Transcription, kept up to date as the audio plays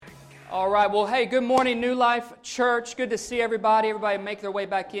All right, well, hey, good morning, New Life Church. Good to see everybody. Everybody make their way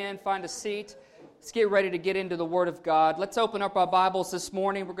back in, find a seat. Let's get ready to get into the Word of God. Let's open up our Bibles this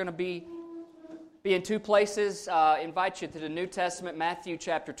morning. We're going to be in two places. Invite you to the New Testament, Matthew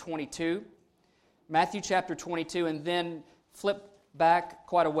chapter 22. Matthew chapter 22, and then flip back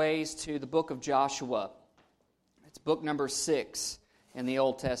quite a ways to the book of Joshua. It's book number 6 in the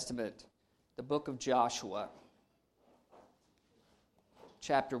Old Testament, the book of Joshua.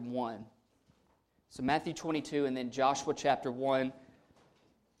 Chapter 1. So Matthew 22 and then Joshua chapter 1.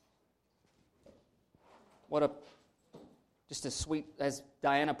 Just a sweet, as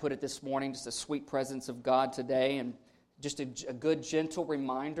Diana put it this morning, just a sweet presence of God today, and just a good, gentle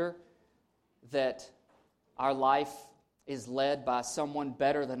reminder that our life is led by someone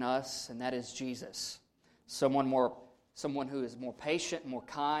better than us, and that is Jesus. Someone who is more patient, more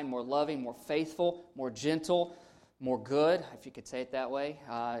kind, more loving, more faithful, more gentle, more good, if you could say it that way.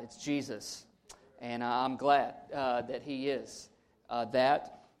 It's Jesus. And I'm glad that He is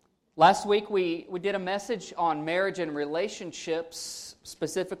that. Last week we did a message on marriage and relationships,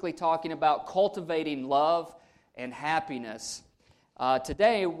 specifically talking about cultivating love and happiness.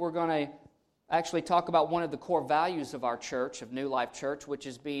 Today we're going to actually talk about one of the core values of our church, of New Life Church, which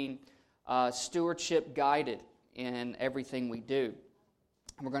is being stewardship guided in everything we do.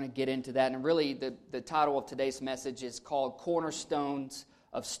 We're going to get into that. And really, the title of today's message is called Cornerstones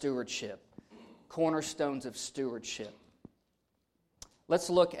of Stewardship. Cornerstones of Stewardship.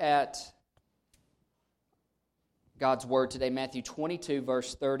 Let's look at God's Word today, Matthew 22,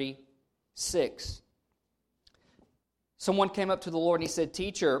 verse 36. Someone came up to the Lord and he said,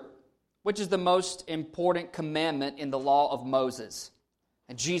 "Teacher, which is the most important commandment in the law of Moses?"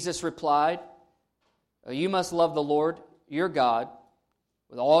 And Jesus replied, "You must love the Lord your God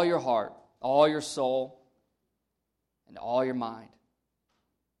with all your heart, all your soul, and all your mind.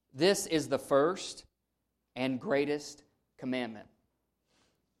 This is the first and greatest commandment.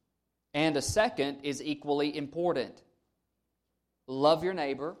 And a second is equally important. Love your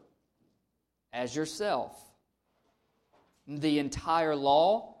neighbor as yourself. The entire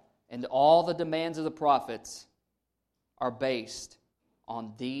law and all the demands of the prophets are based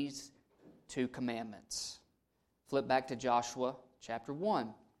on these two commandments." Flip back to Joshua chapter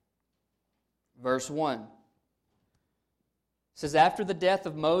 1, verse 1. It says, "After the death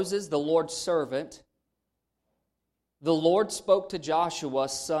of Moses, the Lord's servant, the Lord spoke to Joshua,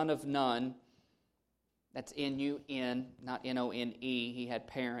 son of Nun." That's N-U-N, not N-O-N-E. He had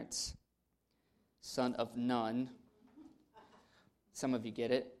parents. Son of Nun. Some of you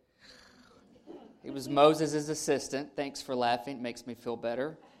get it. He was Moses' assistant. Thanks for laughing. It makes me feel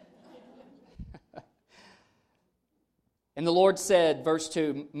better. And the Lord said, verse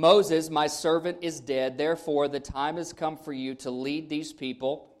 2, "Moses, my servant, is dead. Therefore, the time has come for you to lead these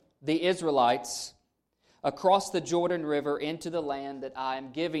people, the Israelites, across the Jordan River into the land that I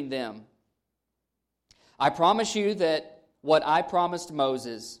am giving them. I promise you that what I promised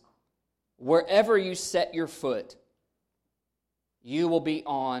Moses, wherever you set your foot, you will be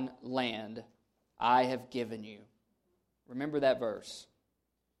on land I have given you." Remember that verse.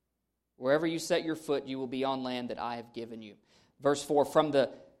 Wherever you set your foot, you will be on land that I have given you. Verse 4, "From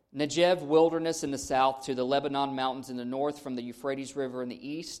the Negev wilderness in the south to the Lebanon mountains in the north, from the Euphrates River in the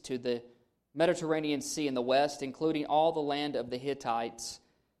east to the Mediterranean Sea in the west, including all the land of the Hittites,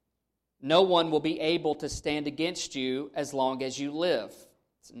 no one will be able to stand against you as long as you live."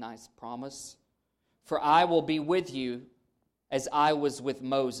 It's a nice promise. "For I will be with you as I was with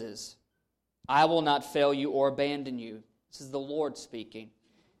Moses. I will not fail you or abandon you." This is the Lord speaking.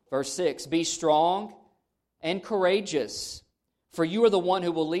 Verse 6, "Be strong and courageous, for you are the one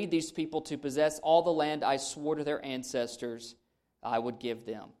who will lead these people to possess all the land I swore to their ancestors I would give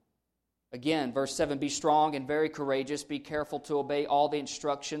them." Again, verse 7, "Be strong and very courageous. Be careful to obey all the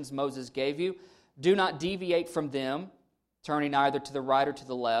instructions Moses gave you. Do not deviate from them, turning either to the right or to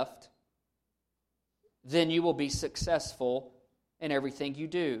the left. Then you will be successful in everything you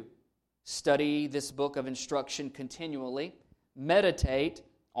do. Study this book of instruction continually. Meditate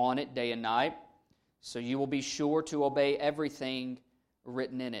on it day and night, so you will be sure to obey everything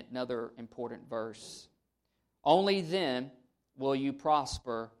written in it." Another important verse. "Only then will you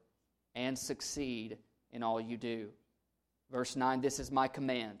prosper and succeed in all you do." Verse 9, "This is my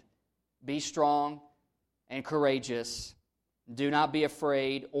command. Be strong and courageous. Do not be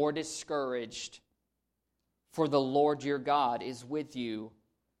afraid or discouraged, for the Lord your God is with you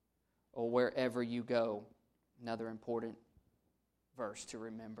wherever you go." Another important verse to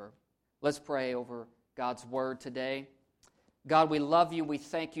remember. Let's pray over God's Word today. God, we love you. We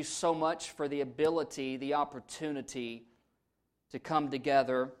thank you so much for the ability, the opportunity to come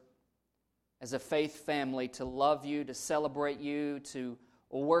together as a faith family to love you, to celebrate you, to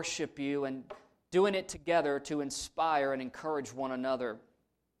worship you, and doing it together to inspire and encourage one another.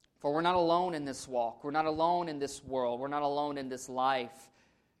 For we're not alone in this walk. We're not alone in this world. We're not alone in this life.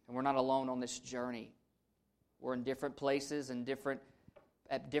 And we're not alone on this journey. We're in different places and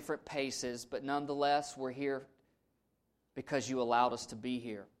at different paces, but nonetheless, we're here because you allowed us to be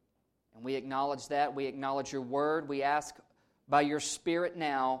here. And we acknowledge that. We acknowledge your word. We ask by your Spirit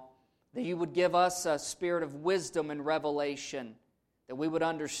now that you would give us a spirit of wisdom and revelation, that we would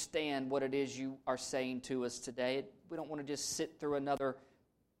understand what it is you are saying to us today. We don't want to just sit through another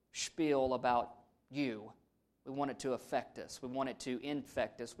spiel about you. We want it to affect us. We want it to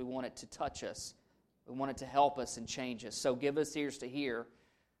infect us. We want it to touch us. We want it to help us and change us. So give us ears to hear.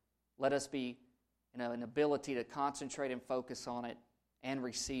 Let us be an ability to concentrate and focus on it and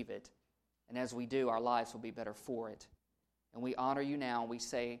receive it. And as we do, our lives will be better for it. And we honor you now. We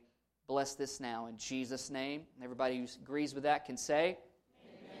say, bless this now in Jesus' name. And everybody who agrees with that can say,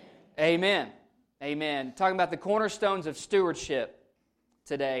 Amen. Amen. Amen. Talking about the cornerstones of stewardship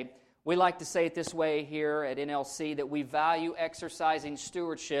today. We like to say it this way here at NLC, that we value exercising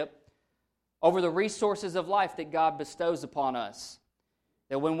stewardship over the resources of life that God bestows upon us.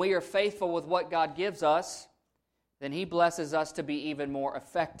 That when we are faithful with what God gives us, then He blesses us to be even more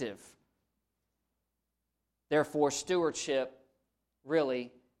effective. Therefore, stewardship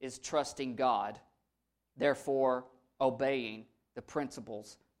really is trusting God, therefore obeying the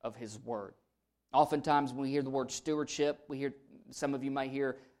principles of His Word. Oftentimes when we hear the word stewardship, some of you might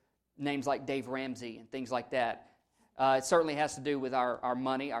hear names like Dave Ramsey and things like that. It certainly has to do with our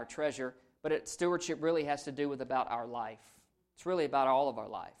money, our treasure, but stewardship really has to do with about our life. It's really about all of our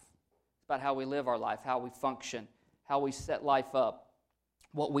life. It's about how we live our life, how we function, how we set life up,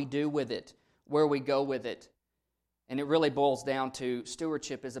 what we do with it, where we go with it. And it really boils down to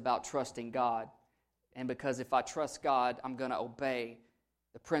stewardship is about trusting God. And because if I trust God, I'm going to obey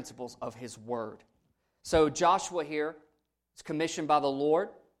the principles of His Word. So Joshua here is commissioned by the Lord.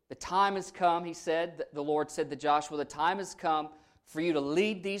 The time has come, the Lord said to Joshua, the time has come for you to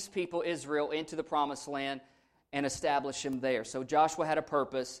lead these people, Israel, into the promised land and establish them there. So Joshua had a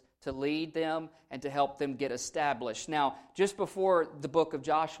purpose to lead them and to help them get established. Now, just before the book of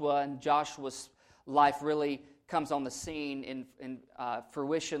Joshua and Joshua's life really comes on the scene in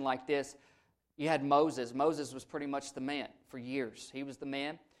fruition like this, you had Moses. Moses was pretty much the man for years. He was the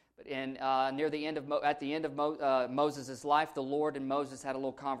man. But at the end of Moses' life, the Lord and Moses had a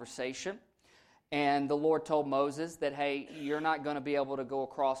little conversation. And the Lord told Moses that, hey, you're not going to be able to go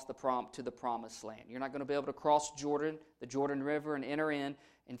across to the promised land. You're not going to be able to cross the Jordan River and enter in.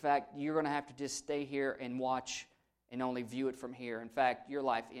 In fact, you're going to have to just stay here and watch and only view it from here. In fact, your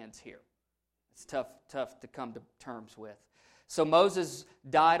life ends here. It's tough to come to terms with. So Moses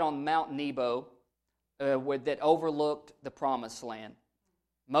died on Mount Nebo that overlooked the promised land.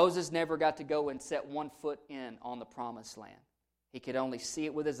 Moses never got to go and set one foot in on the promised land. He could only see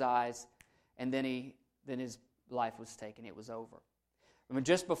it with his eyes, and then his life was taken. It was over. I mean,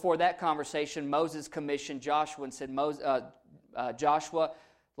 just before that conversation, Moses commissioned Joshua and said, Joshua,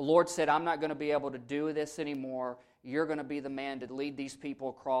 the Lord said, I'm not going to be able to do this anymore. You're going to be the man to lead these people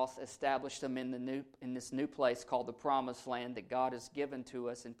across, establish them in this new place called the Promised Land that God has given to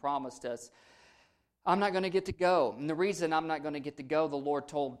us and promised us. I'm not going to get to go. And the reason I'm not going to get to go, the Lord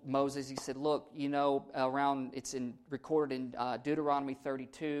told Moses, He said, look, it's recorded in Deuteronomy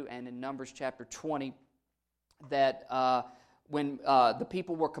 32 and in Numbers chapter 20 that when the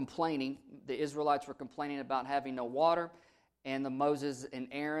people were complaining, the Israelites were complaining about having no water, and Moses and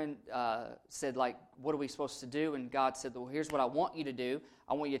Aaron said, what are we supposed to do? And God said, well, here's what I want you to do.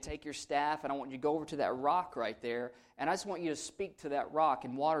 I want you to take your staff, and I want you to go over to that rock right there, and I just want you to speak to that rock,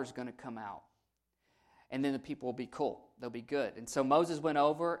 and water's going to come out. And then the people will be cool. They'll be good. And so Moses went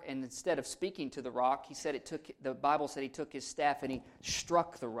over, and instead of speaking to the rock, the Bible said he took his staff and he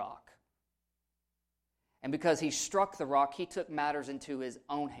struck the rock. And because he struck the rock, he took matters into his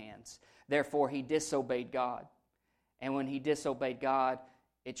own hands. Therefore, he disobeyed God. And when he disobeyed God,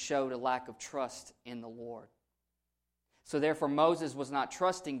 it showed a lack of trust in the Lord. So therefore, Moses was not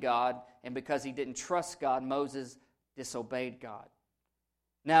trusting God, and because he didn't trust God, Moses disobeyed God.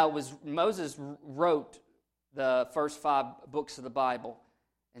 Now, Moses wrote the first 5 books of the Bible.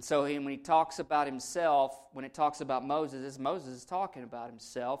 And so when he talks about himself, when it talks about Moses is talking about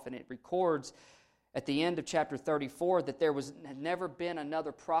himself. And it records at the end of chapter 34 that there had never been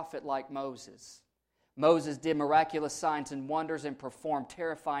another prophet like Moses. Moses did miraculous signs and wonders and performed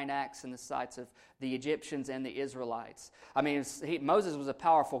terrifying acts in the sights of the Egyptians and the Israelites. I mean, Moses was a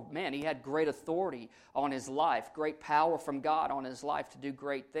powerful man. He had great authority on his life, great power from God on his life to do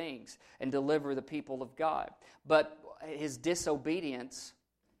great things and deliver the people of God. But his disobedience,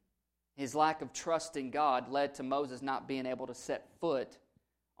 his lack of trust in God, led to Moses not being able to set foot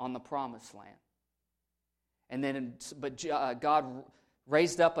on the promised land. And then, God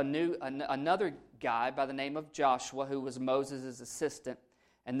raised up another guy by the name of Joshua, who was Moses' assistant.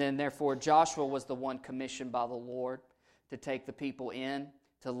 And then, therefore, Joshua was the one commissioned by the Lord to take the people in,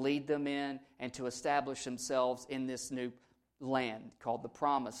 to lead them in, and to establish themselves in this new land called the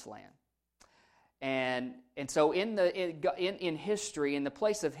Promised Land. And so in history, in the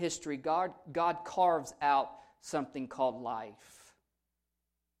place of history, God carves out something called life.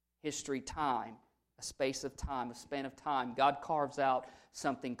 History, time, a space of time, a span of time. God carves out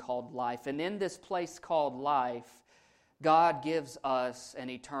something called life. And in this place called life, God gives us an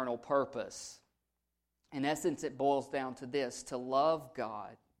eternal purpose. In essence, it boils down to this: to love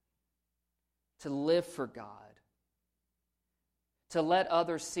God, to live for God, to let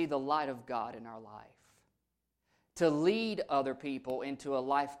others see the light of God in our life, to lead other people into a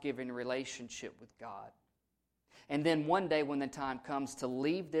life-giving relationship with God. And then one day when the time comes, to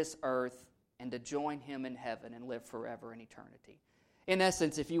leave this earth and to join Him in heaven and live forever in eternity. In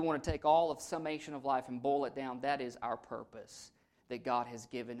essence, if you want to take all of summation of life and boil it down, that is our purpose that God has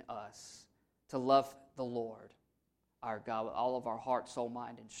given us, to love the Lord, our God, with all of our heart, soul,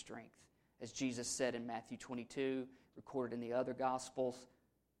 mind, and strength. As Jesus said in Matthew 22, recorded in the other Gospels,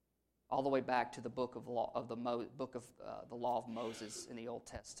 all the way back to the book of the Law of Moses in the Old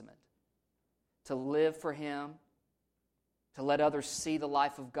Testament. To live for Him, to let others see the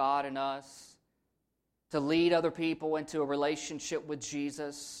life of God in us, to lead other people into a relationship with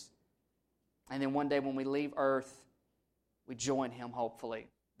Jesus, and then one day when we leave earth, we join Him, hopefully.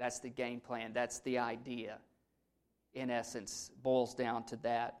 That's the game plan. That's the idea. In essence, boils down to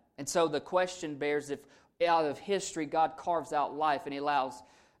that. And so the question bears, if out of history God carves out life and He allows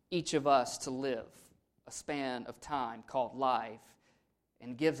each of us to live a span of time called life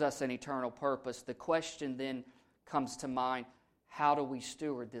and gives us an eternal purpose, the question then comes to mind: how do we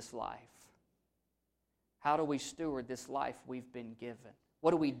steward this life? How do we steward this life we've been given?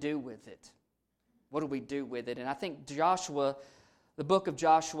 What do we do with it? What do we do with it? And I think Joshua, the book of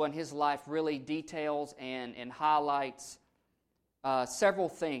Joshua and his life, really details and highlights several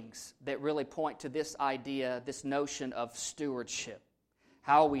things that really point to this idea, this notion of stewardship.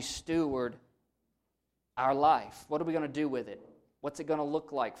 How we steward our life. What are we going to do with it? What's it going to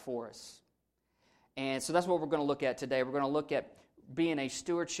look like for us? And so that's what we're going to look at today. We're going to look at being a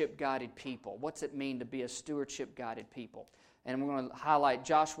stewardship-guided people. What's it mean to be a stewardship-guided people? And we're going to highlight,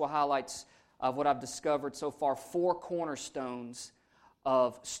 Joshua highlights of what I've discovered so far, 4 cornerstones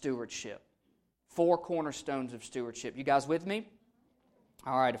of stewardship. 4 cornerstones of stewardship. You guys with me?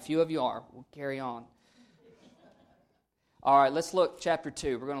 All right, a few of you are. We'll carry on. All right, let's look chapter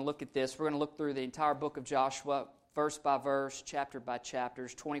 2. We're going to look at this. We're going to look through the entire book of Joshua, verse by verse, chapter by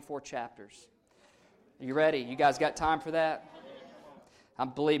chapters, 24 chapters. Are you ready? You guys got time for that?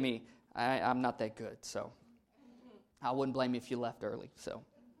 Believe me, I'm not that good, so I wouldn't blame you if you left early. So,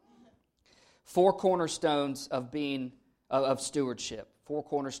 4 cornerstones of stewardship. 4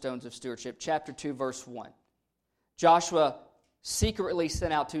 cornerstones of stewardship. Chapter 2, verse 1. Joshua secretly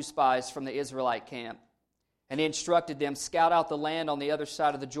sent out 2 spies from the Israelite camp, and he instructed them, scout out the land on the other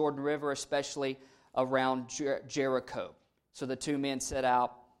side of the Jordan River, especially around Jericho. So the 2 men set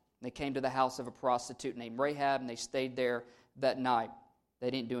out, and they came to the house of a prostitute named Rahab, and they stayed there that night. They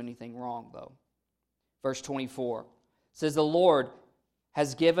didn't do anything wrong, though. Verse 24 says, the Lord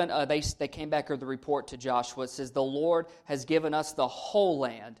has given, they came back with the report to Joshua. It says, the Lord has given us the whole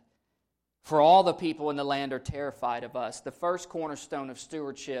land, for all the people in the land are terrified of us. The first cornerstone of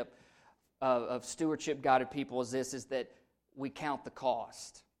stewardship, guided people is this, is that we count the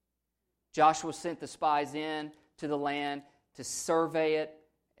cost. Joshua sent the spies in to the land to survey it,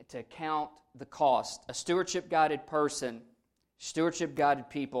 to count the cost. A stewardship-guided person, stewardship-guided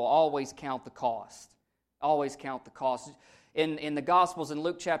people always count the cost. Always count the cost. In the Gospels, in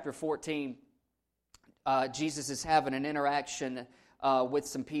Luke chapter 14, Jesus is having an interaction with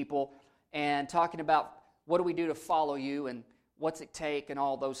some people and talking about what do we do to follow you and what's it take and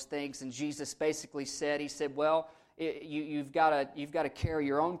all those things. And Jesus basically said, He said, well, you've got to carry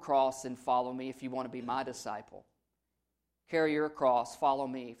your own cross and follow me if you want to be my disciple. Carry your cross, follow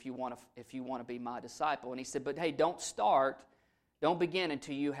me if you want to be my disciple. And He said, but hey, don't begin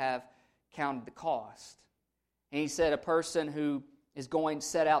until you have counted the cost. And He said a person who is going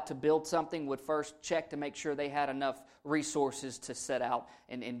set out to build something would first check to make sure they had enough resources to set out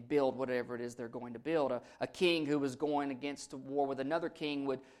and build whatever it is they're going to build. A king who was going against a war with another king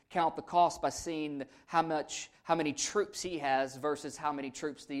would count the cost by seeing how many troops he has versus how many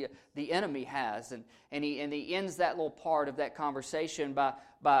troops the enemy has. And he ends that little part of that conversation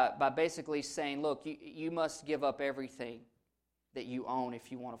by basically saying, look, you must give up everything that you own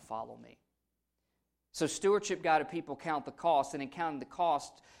if you want to follow me. So stewardship guided people count the cost, and in counting the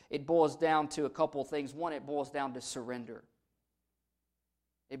cost, it boils down to a couple of things. One, it boils down to surrender.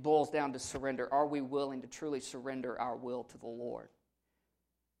 It boils down to surrender. Are we willing to truly surrender our will to the Lord?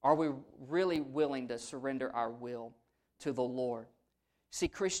 Are we really willing to surrender our will to the Lord?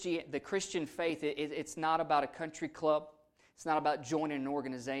 See, the Christian faith, it's not about a country club. It's not about joining an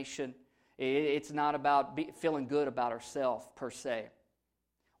organization. It's not about feeling good about ourselves, per se.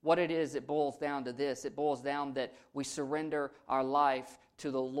 What it is, it boils down to this. It boils down that we surrender our life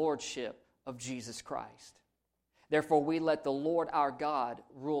to the lordship of Jesus Christ. Therefore, we let the Lord our God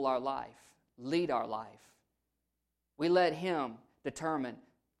rule our life, lead our life. We let Him determine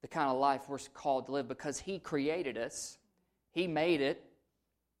the kind of life we're called to live because He created us, He made it,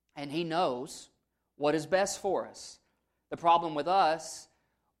 and He knows what is best for us. The problem with us,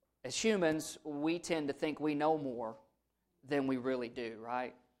 as humans, we tend to think we know more than we really do,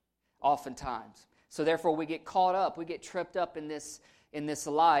 right? Oftentimes. So therefore we get caught up, we get tripped up in this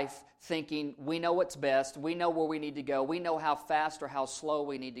life thinking we know what's best, we know where we need to go, we know how fast or how slow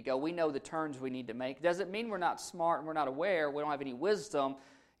we need to go, we know the turns we need to make. Doesn't mean we're not smart and we're not aware, we don't have any wisdom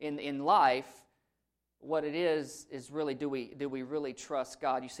in life. What it is really, do we really trust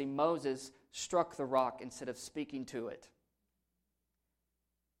God? You see, Moses struck the rock instead of speaking to it.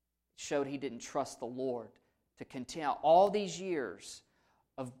 It showed he didn't trust the Lord to continue all these years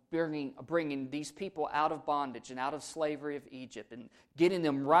of bringing these people out of bondage and out of slavery of Egypt and getting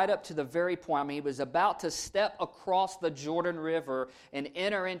them right up to the very point. I mean, he was about to step across the Jordan River and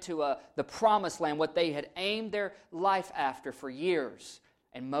enter into the promised land, what they had aimed their life after for years,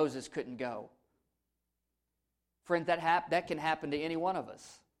 and Moses couldn't go. Friend, that can happen to any one of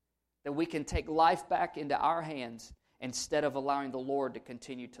us, that we can take life back into our hands instead of allowing the Lord to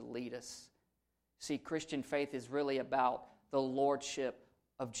continue to lead us. See, Christian faith is really about the lordship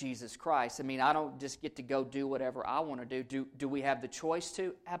of Jesus Christ. I mean, I don't just get to go do whatever I want to do. Do we have the choice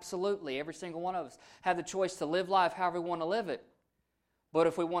to? Absolutely. Every single one of us have the choice to live life however we want to live it. But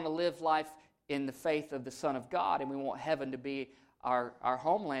if we want to live life in the faith of the Son of God and we want heaven to be our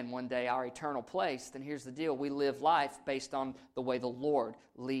homeland one day, our eternal place, then here's the deal. We live life based on the way the Lord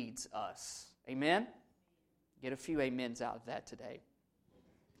leads us. Amen? Get a few amens out of that today.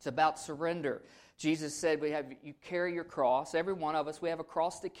 It's about surrender. Jesus said you carry your cross. Every one of us, we have a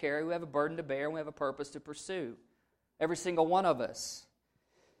cross to carry, we have a burden to bear, and we have a purpose to pursue. Every single one of us.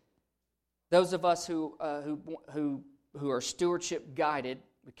 Those of us who are stewardship guided,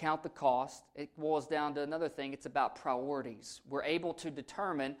 we count the cost. It boils down to another thing. It's about priorities. We're able to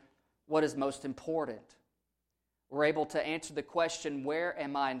determine what is most important. We're able to answer the question, where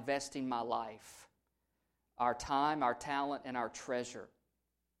am I investing my life? Our time, our talent, and our treasure.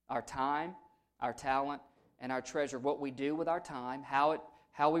 Our time, our talent, and our treasure. What we do with our time, how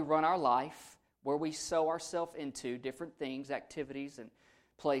we run our life, where we sow ourselves into different things, activities, and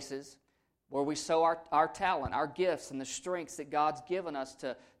places, where we sow our talent, our gifts, and the strengths that God's given us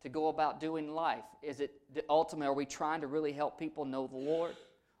to go about doing life. Is it ultimately, are we trying to really help people know the Lord,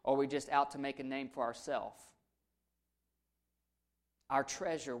 or are we just out to make a name for ourselves? Our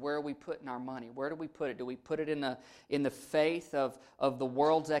treasure, where are we putting our money? Where do we put it? Do we put it in the faith of the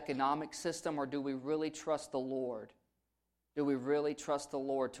world's economic system, or do we really trust the Lord? Do we really trust the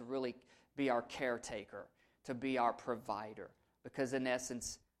Lord to really be our caretaker, to be our provider? Because in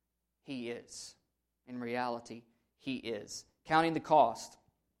essence, He is. In reality, He is. Counting the cost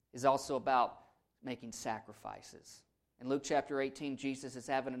is also about making sacrifices. In Luke chapter 18, Jesus is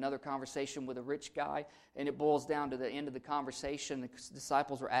having another conversation with a rich guy, and it boils down to the end of the conversation. The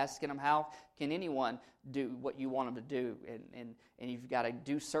disciples were asking him, how can anyone do what you want them to do? And you've got to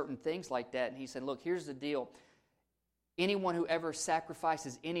do certain things like that. And he said, look, here's the deal. Anyone who ever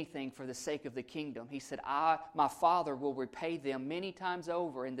sacrifices anything for the sake of the kingdom, he said, my Father will repay them many times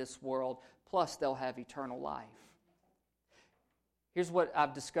over in this world, plus they'll have eternal life. Here's what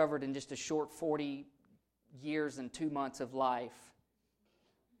I've discovered in just a short 40 years and 2 months of life.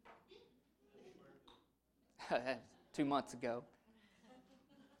 2 months ago.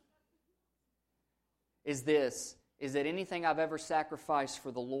 Is that anything I've ever sacrificed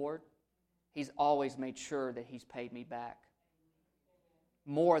for the Lord, He's always made sure that He's paid me back.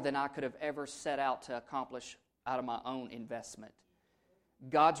 More than I could have ever set out to accomplish out of my own investment.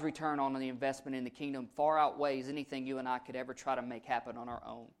 God's return on the investment in the kingdom far outweighs anything you and I could ever try to make happen on our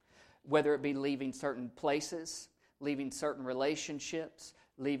own. Whether it be leaving certain places, leaving certain relationships,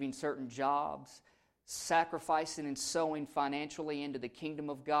 leaving certain jobs, sacrificing and sowing financially into the kingdom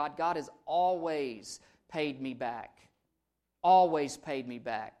of God. God has always paid me back. Always paid me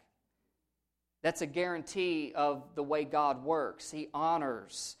back. That's a guarantee of the way God works. He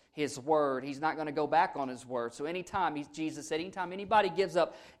honors His word. He's not going to go back on His word. So Jesus said, anytime anybody gives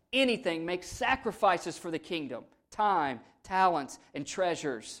up anything, makes sacrifices for the kingdom, time, talents, and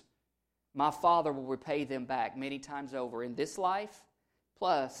treasures, my Father will repay them back many times over in this life,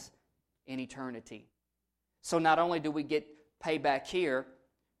 plus in eternity. So not only do we get payback here,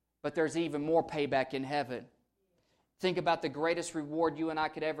 but there's even more payback in heaven. Think about the greatest reward you and I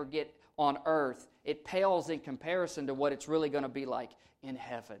could ever get on earth. It pales in comparison to what it's really going to be like in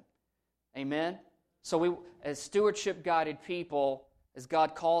heaven. Amen? So we, as stewardship-guided people, as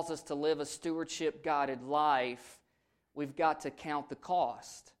God calls us to live a stewardship-guided life, we've got to count the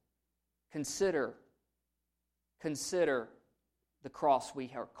cost. Consider the cross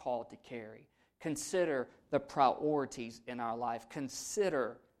we are called to carry. Consider the priorities in our life.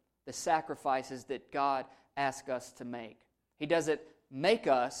 Consider the sacrifices that God asks us to make. He doesn't make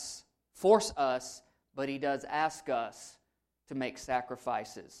us, force us, but He does ask us to make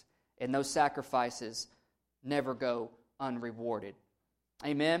sacrifices. And those sacrifices never go unrewarded.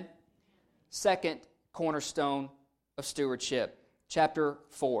 Amen? Second cornerstone of stewardship, chapter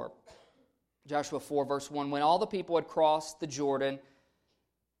 4. Joshua 4, verse 1. When all the people had crossed the Jordan,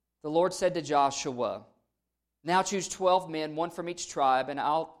 the Lord said to Joshua, now choose 12 men, one from each tribe,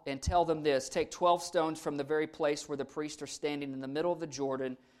 and tell them this. Take 12 stones from the very place where the priests are standing in the middle of the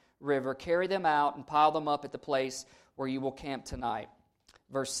Jordan River. Carry them out and pile them up at the place where you will camp tonight.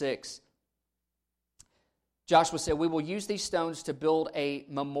 Verse 6. Joshua said, we will use these stones to build a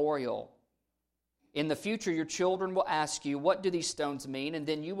memorial. In the future, your children will ask you, what do these stones mean? And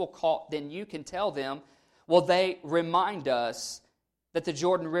then you can tell them, well, they remind us that the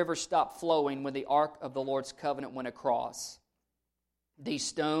Jordan River stopped flowing when the Ark of the Lord's covenant went across. These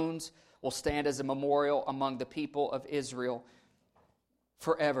stones will stand as a memorial among the people of Israel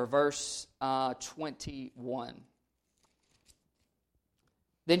forever. Verse 21.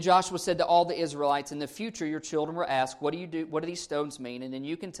 Then Joshua said to all the Israelites, in the future your children will ask, what do these stones mean? And then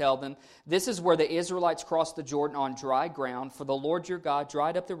you can tell them, this is where the Israelites crossed the Jordan on dry ground, for the Lord your God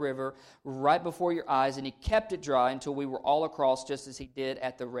dried up the river right before your eyes, and He kept it dry until we were all across, just as He did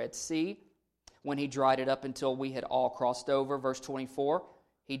at the Red Sea, when He dried it up until we had all crossed over. Verse 24,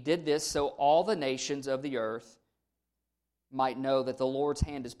 He did this so all the nations of the earth might know that the Lord's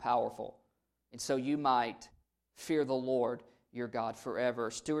hand is powerful, and so you might fear the Lord your God forever.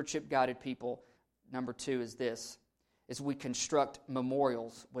 Stewardship-guided people, number 2 is this, is we construct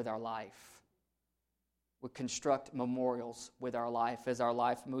memorials with our life. We construct memorials with our life. As our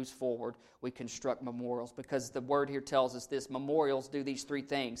life moves forward, we construct memorials, because the word here tells us this. Memorials do these 3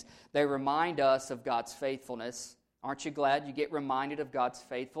 things. They remind us of God's faithfulness. Aren't you glad you get reminded of God's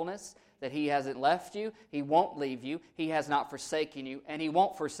faithfulness? That He hasn't left you, He won't leave you, He has not forsaken you, and He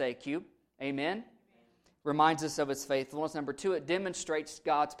won't forsake you. Amen? Reminds us of His faithfulness. Number 2, it demonstrates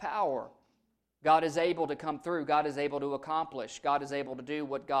God's power. God is able to come through. God is able to accomplish. God is able to do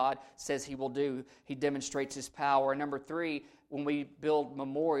what God says He will do. He demonstrates His power. And number 3, when we build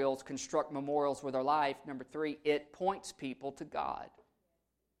memorials, construct memorials with our life, number 3, it points people to God.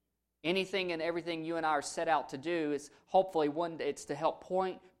 Anything and everything you and I are set out to do is hopefully one day it's to help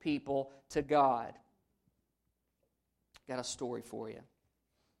point people to God. Got a story for you.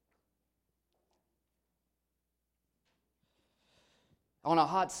 On a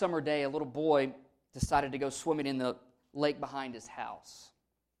hot summer day, a little boy decided to go swimming in the lake behind his house.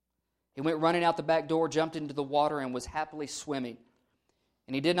 He went running out the back door, jumped into the water, and was happily swimming.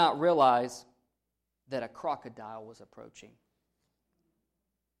 And he did not realize that a crocodile was approaching.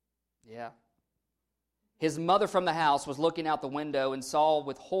 Yeah. His mother from the house was looking out the window and saw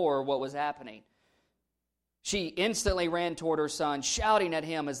with horror what was happening. She instantly ran toward her son, shouting at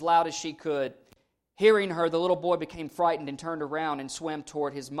him as loud as she could. Hearing her, the little boy became frightened and turned around and swam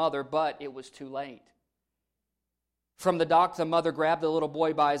toward his mother, but it was too late. From the dock, the mother grabbed the little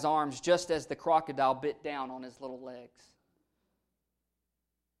boy by his arms just as the crocodile bit down on his little legs.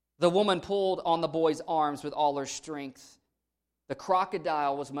 The woman pulled on the boy's arms with all her strength. The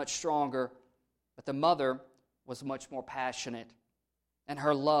crocodile was much stronger, but the mother was much more passionate, and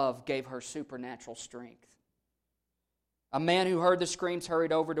her love gave her supernatural strength. A man who heard the screams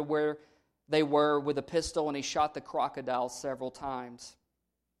hurried over to where they were with a pistol, and he shot the crocodile several times.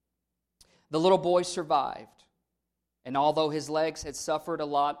 The little boy survived, And although his legs had suffered a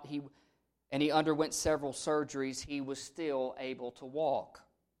lot, he underwent several surgeries, he was still able to walk.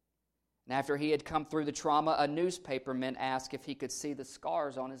 And after he had come through the trauma, a newspaperman asked if he could see the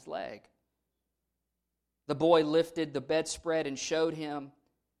scars on his leg. The boy lifted the bedspread and showed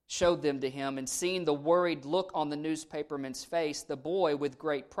them to him, and seeing the worried look on the newspaperman's face, the boy, with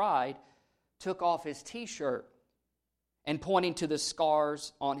great pride, took off his t-shirt and pointing to the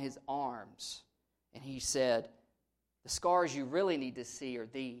scars on his arms, and he said, "The scars you really need to see are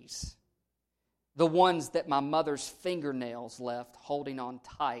these, the ones that my mother's fingernails left holding on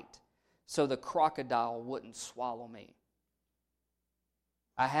tight so the crocodile wouldn't swallow me.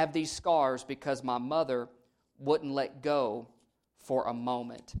 I have these scars because my mother wouldn't let go for a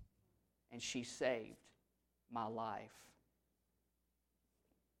moment, and she saved my life."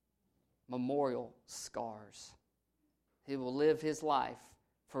 Memorial scars. He will live his life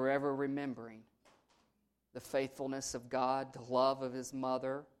forever remembering the faithfulness of God, the love of his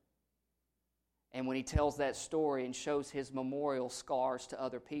mother. And when he tells that story and shows his memorial scars to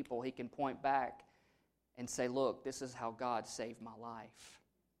other people, he can point back and say, "Look, this is how God saved my life."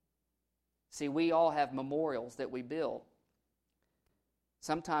 See, we all have memorials that we build.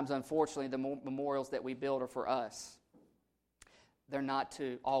 Sometimes, unfortunately, the memorials that we build are for us. They're not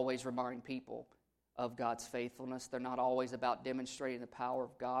to always remind people of God's faithfulness. They're not always about demonstrating the power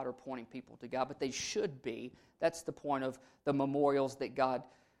of God or pointing people to God, but they should be. That's the point of the memorials that God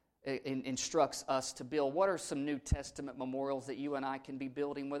instructs us to build. What are some New Testament memorials that you and I can be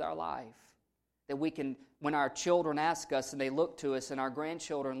building with our life? That we can, when our children ask us and they look to us, and our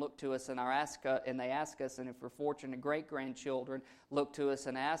grandchildren look to us and they ask us, and if we're fortunate, great-grandchildren look to us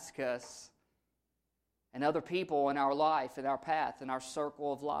and ask us, and other people in our life, in our path, in our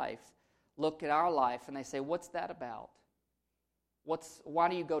circle of life, look at our life and they say, "What's that about? Why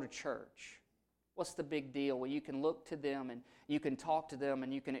do you go to church? What's the big deal?" Well, you can look to them and you can talk to them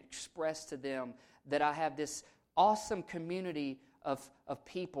and you can express to them that I have this awesome community of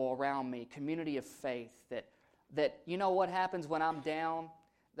people around me, community of faith, that you know what happens when I'm down?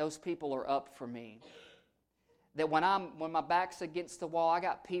 Those people are up for me. That when my back's against the wall, I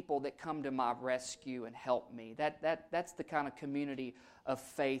got people that come to my rescue and help me. That's the kind of community of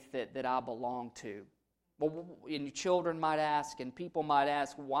faith that I belong to. Well, and children might ask, and people might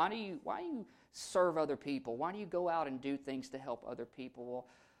ask, why do you serve other people? Why do you go out and do things to help other people?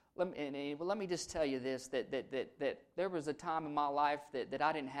 Well, let me just tell you this, that there was a time in my life that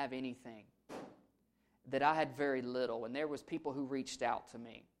I didn't have anything, that I had very little, and there was people who reached out to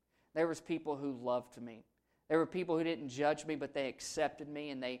me. There was people who loved me. There were people who didn't judge me, but they accepted me,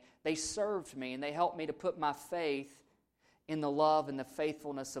 and they served me, and they helped me to put my faith in the love and the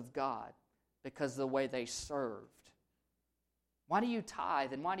faithfulness of God because of the way they served. Why do you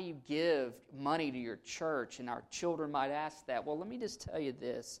tithe and why do you give money to your church? And our children might ask that. Well, let me just tell you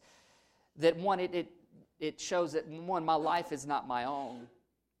this, that one, it shows that, one, my life is not my own.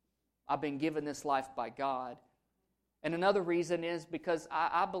 I've been given this life by God. And another reason is because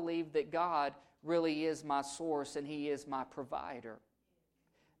I believe that God really is my source and He is my provider.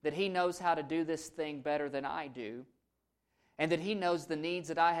 That He knows how to do this thing better than I do. And that He knows the needs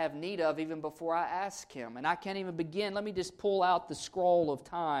that I have need of even before I ask Him. And I can't even begin. Let me just pull out the scroll of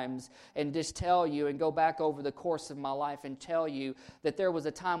times and just tell you and go back over the course of my life and tell you that there was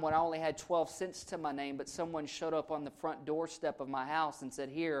a time when I only had 12 cents to my name, but someone showed up on the front doorstep of my house and said,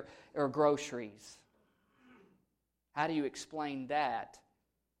 "Here are groceries." How do you explain that?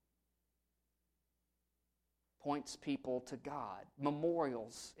 Points people to God.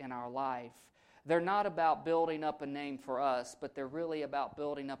 Memorials in our life. They're not about building up a name for us, but they're really about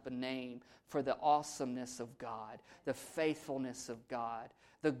building up a name for the awesomeness of God, the faithfulness of God,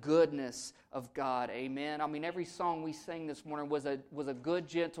 the goodness of God. Amen. I mean, every song we sang this morning was a good,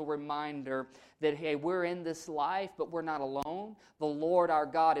 gentle reminder that, hey, we're in this life, but we're not alone. The Lord our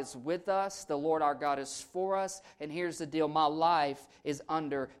God is with us. The Lord our God is for us. And here's the deal. My life is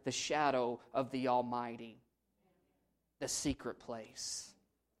under the shadow of the Almighty. The secret place.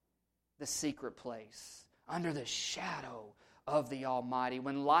 The secret place, under the shadow of the Almighty.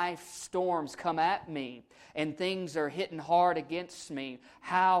 When life storms come at me and things are hitting hard against me,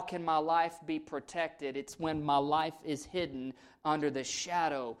 how can my life be protected? It's when my life is hidden under the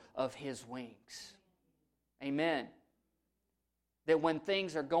shadow of His wings. Amen. That when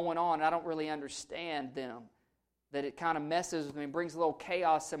things are going on, I don't really understand them, that it kind of messes with me, brings a little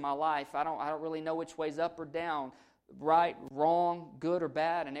chaos in my life. I don't really know which way's up or down, right, wrong, good or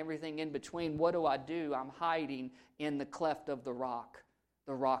bad, and everything in between. What do? I'm hiding in the cleft of the rock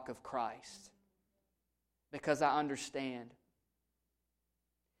of Christ, because I understand.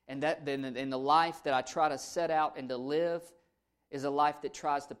 And that then in the life that I try to set out and to live is a life that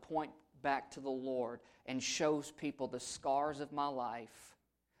tries to point back to the Lord and shows people the scars of my life,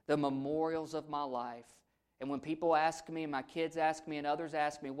 the memorials of my life. And when people ask me, and my kids ask me, and others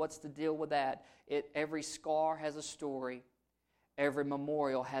ask me, what's the deal with that? Every scar has a story. Every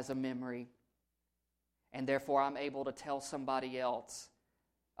memorial has a memory. And therefore, I'm able to tell somebody else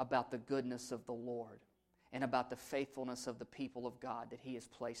about the goodness of the Lord and about the faithfulness of the people of God that He has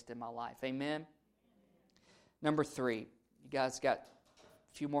placed in my life. Amen? Number 3. You guys got a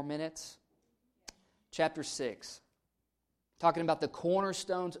few more minutes? Chapter 6. Talking about the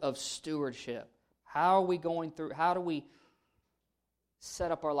cornerstones of stewardship. How are we going through? How do we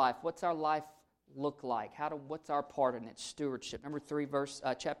set up our life? What's our life look like? What's our part in it? Stewardship. Number 3,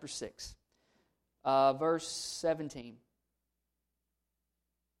 chapter 6. Verse 17.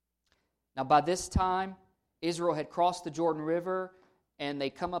 Now by this time, Israel had crossed the Jordan River, and they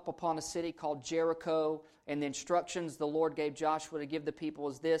come up upon a city called Jericho, and the instructions the Lord gave Joshua to give the people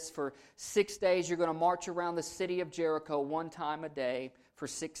is this: for 6 days you're going to march around the city of Jericho one time a day for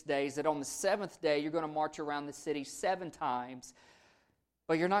 6 days. That on the 7th day you're going to march around the city 7 times.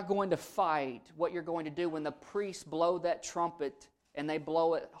 But you're not going to fight. What you're going to do when the priests blow that trumpet, and they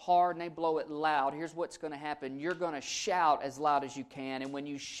blow it hard and they blow it loud, here's what's going to happen. You're going to shout as loud as you can. And when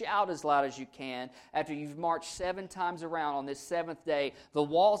you shout as loud as you can, after you've marched 7 times around on this 7th day, the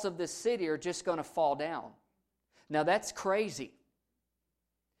walls of this city are just going to fall down. Now that's crazy.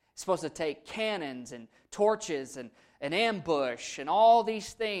 It's supposed to take cannons and torches and an ambush and all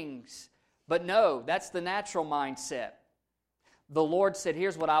these things. But no, that's the natural mindset. The Lord said,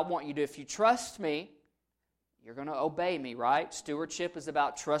 here's what I want you to do. If you trust me, you're going to obey me, right? Stewardship is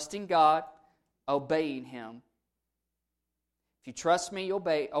about trusting God, obeying Him. If you trust me, you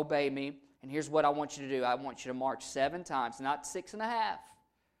obey me. And here's what I want you to do. I want you to march 7 times, not 6.5.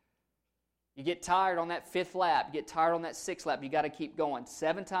 You get tired on that 5th lap. You get tired on that 6th lap. You got to keep going.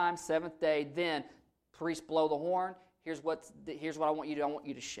 7 times, 7th day. Then, priests blow the horn. Here's what I want you to do. I want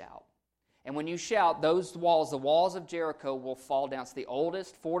you to shout. And when you shout, those walls, the walls of Jericho, will fall down. It's the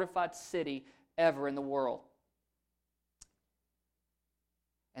oldest fortified city ever in the world.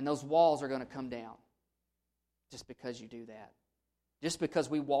 And those walls are going to come down just because you do that. Just because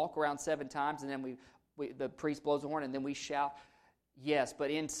we walk around 7 times and then the priest blows the horn and then we shout. Yes, but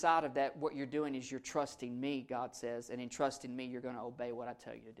inside of that, what you're doing is you're trusting me, God says. And in trusting me, you're going to obey what I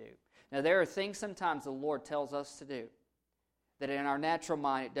tell you to do. Now, there are things sometimes the Lord tells us to do that in our natural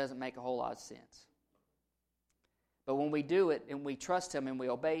mind, it doesn't make a whole lot of sense. But when we do it and we trust Him and we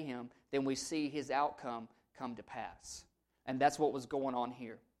obey Him, then we see His outcome come to pass. And that's what was going on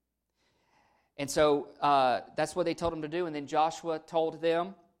here. And so that's what they told him to do. And then Joshua told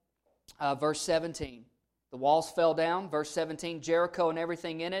them, verse 17, the walls fell down. Verse 17, Jericho and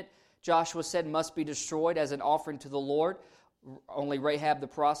everything in it, Joshua said, must be destroyed as an offering to the Lord. Only Rahab the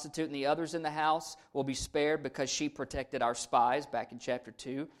prostitute and the others in the house will be spared because she protected our spies, back in chapter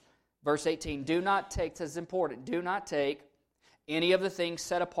 2. Verse 18, do not take, this is important, do not take any of the things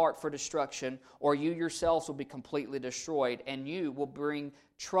set apart for destruction, or you yourselves will be completely destroyed, and you will bring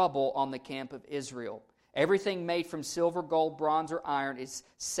trouble on the camp of Israel. Everything made from silver, gold, bronze, or iron is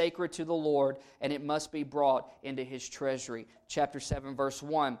sacred to the Lord, and it must be brought into His treasury. Chapter 7, verse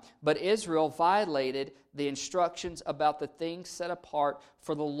 1. But Israel violated the instructions about the things set apart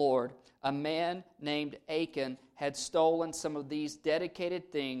for the Lord. A man named Achan had stolen some of these dedicated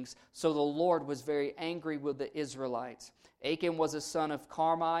things, so the Lord was very angry with the Israelites. Achan was a son of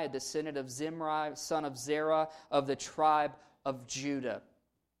Carmi, a descendant of Zimri, son of Zerah, of the tribe of Judah.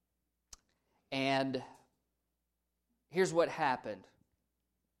 And here's what happened.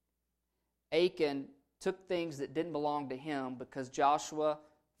 Achan took things that didn't belong to him because Joshua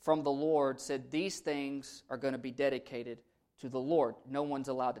from the Lord said these things are going to be dedicated to the Lord. No one's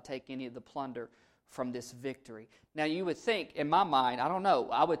allowed to take any of the plunder from this victory. Now you would think, in my mind, I don't know,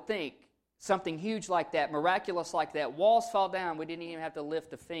 I would think something huge like that, miraculous like that, walls fall down, we didn't even have to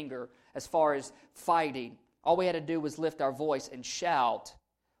lift a finger as far as fighting. All we had to do was lift our voice and shout.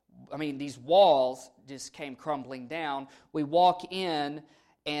 I mean, these walls just came crumbling down. We walk in,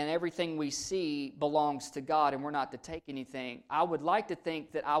 and everything we see belongs to God, and we're not to take anything. I would like to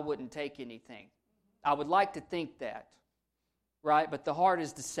think that I wouldn't take anything. I would like to think that, right? But the heart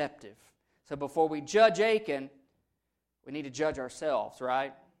is deceptive. So before we judge Achan, we need to judge ourselves,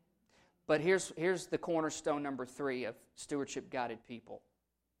 right? But here's the cornerstone number 3 of stewardship-guided people.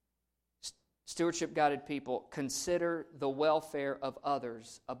 Stewardship-guided people consider the welfare of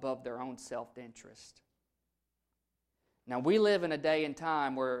others above their own self-interest. Now, we live in a day and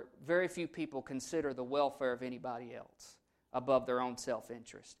time where very few people consider the welfare of anybody else. above their own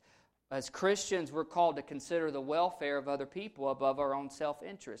self-interest. As Christians, we're called to consider the welfare of other people above our own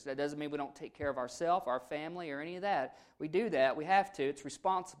self-interest. That doesn't mean we don't take care of ourselves, our family, or any of that. We do that. We have to. It's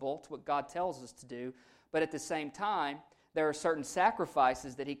responsible. It's what God tells us to do. But at the same time, there are certain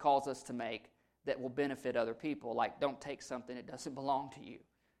sacrifices that He calls us to make that will benefit other people. Like, don't take something that doesn't belong to you.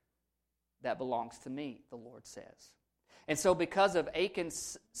 That belongs to me, the Lord says. And so because of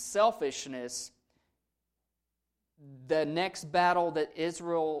Achan's selfishness, the next battle that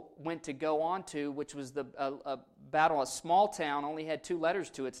Israel went to go on to, which was a battle, a small town, only had 2 letters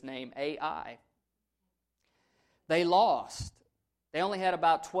to its name, Ai. They lost. They only had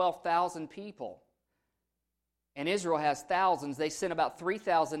about 12,000 people. And Israel has thousands. They sent about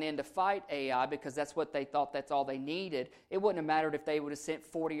 3,000 in to fight Ai because that's what they thought, that's all they needed. It wouldn't have mattered if they would have sent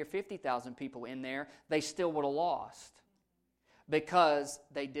 40 or 50,000 people in there. They still would have lost because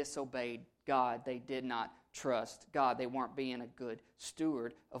they disobeyed God. They did not trust God. They weren't being a good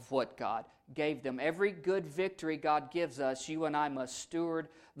steward of what God gave them. Every good victory God gives us, you and I must steward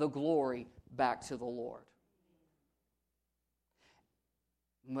the glory back to the Lord.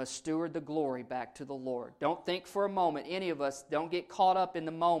 We must steward the glory back to the Lord. Don't think for a moment, any of us, don't get caught up in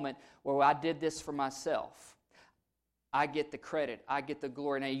the moment where I did this for myself. I get the credit. I get the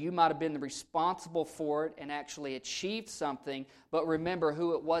glory. Now, you might have been responsible for it and actually achieved something, but remember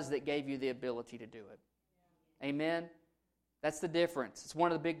who it was that gave you the ability to do it. Amen? That's the difference. It's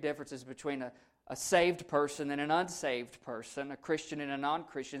one of the big differences between a saved person and an unsaved person, a Christian and a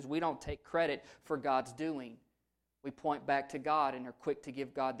non-Christian. We don't take credit for God's doing. We point back to God and are quick to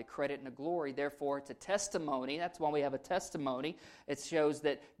give God the credit and the glory. Therefore, it's a testimony. That's why we have a testimony. It shows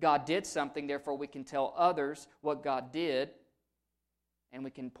that God did something. Therefore, we can tell others what God did, and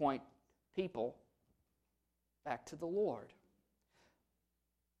we can point people back to the Lord.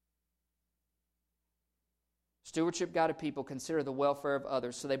 Stewardship guided people consider the welfare of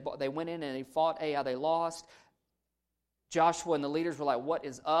others. So they went in and they fought Ai. They lost. Joshua and the leaders were like, what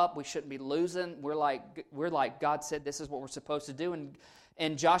is up? We shouldn't be losing. We're like, God said this is what we're supposed to do.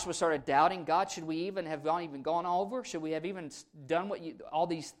 And Joshua started doubting, God, should we even have gone over? Should we have even done all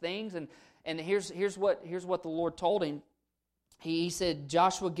these things? And here's what the Lord told him. He said,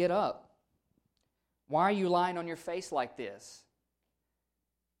 Joshua, get up. Why are you lying on your face like this?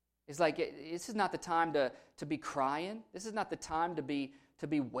 It's like, this is not the time to be crying. This is not the time to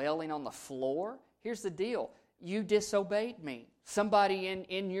be wailing on the floor. Here's the deal. You disobeyed me. Somebody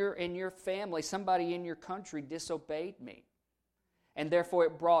in your family, somebody in your country disobeyed me. And therefore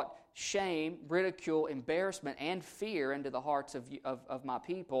it brought shame, ridicule, embarrassment, and fear into the hearts of my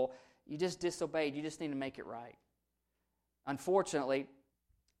people. You just disobeyed. You just need to make it right. Unfortunately,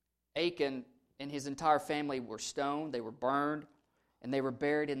 Achan and his entire family were stoned. They were burned. And they were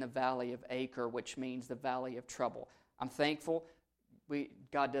buried in the valley of Achor, which means the valley of trouble. I'm thankful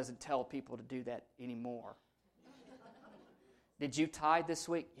God doesn't tell people to do that anymore. Did you tithe this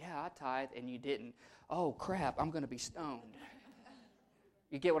week? Yeah, I tithe, and you didn't. Oh, crap, I'm going to be stoned.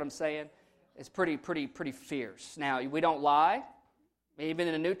 You get what I'm saying? It's pretty fierce. Now, we don't lie. Even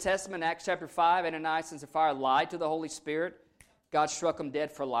in the New Testament, Acts chapter 5, Ananias and Sapphira lied to the Holy Spirit. God struck them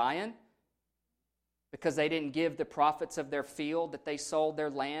dead for lying because they didn't give the profits of their field that they sold their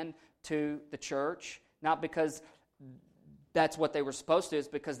land to the church. Not because that's what they were supposed to. It's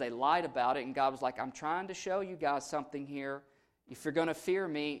because they lied about it, and God was like, I'm trying to show you guys something here. If you're going to fear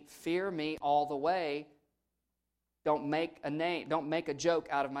me all the way. Don't make a joke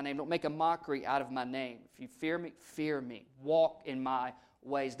out of my name. Don't make a mockery out of my name. If you fear me. Walk in my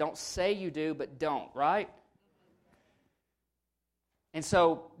ways. Don't say you do, but don't, right? And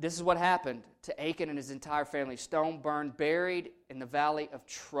so this is what happened to Achan and his entire family. Stoned, burned, buried in the valley of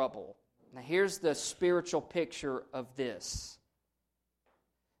trouble. Now here's the spiritual picture of this.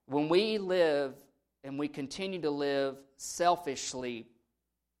 When we live and we continue to live selfishly,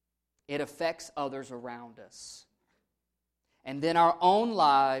 it affects others around us. And then our own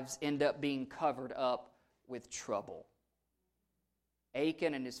lives end up being covered up with trouble.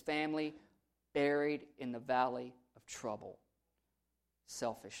 Achan and his family buried in the valley of trouble.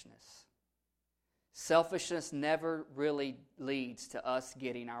 Selfishness. Selfishness never really leads to us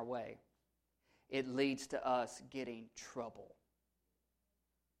getting our way. It leads to us getting trouble.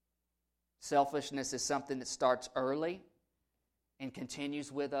 Selfishness is something that starts early and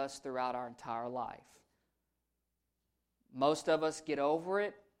continues with us throughout our entire life. Most of us get over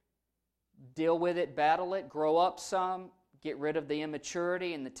it, deal with it, battle it, grow up some, get rid of the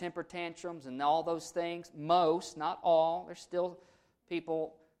immaturity and the temper tantrums and all those things. Most, not all, there's still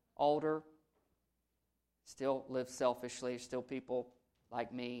people older, still live selfishly, still people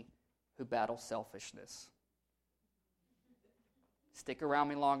like me who battle selfishness. Stick around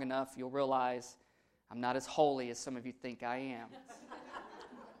me long enough, you'll realize I'm not as holy as some of you think I am.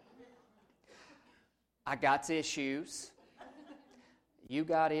 I got issues. You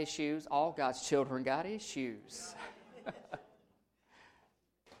got issues. All God's children got issues.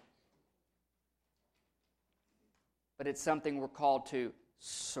 But it's something we're called to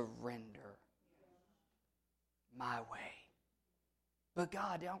surrender. My way. But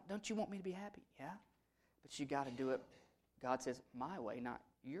God, don't you want me to be happy? Yeah. But you got to do it. God says, my way, not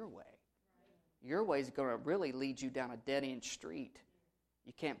your way. Your way is going to really lead you down a dead-end street.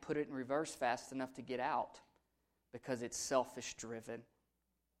 You can't put it in reverse fast enough to get out because it's selfish-driven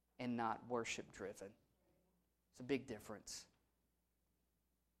and not worship-driven. It's a big difference.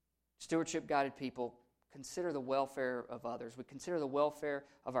 Stewardship-guided people consider the welfare of others. We consider the welfare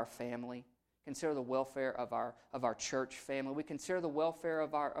of our family. Consider the welfare of our church family. We consider the welfare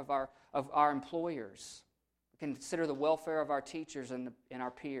of our employers. We consider the welfare of our teachers and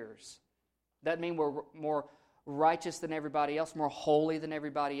our peers. Doesn't mean we're more righteous than everybody else, more holy than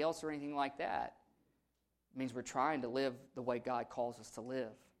everybody else, or anything like that. It means we're trying to live the way God calls us to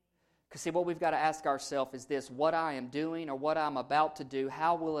live. Because see, what we've got to ask ourselves is this: what I am doing or what I'm about to do,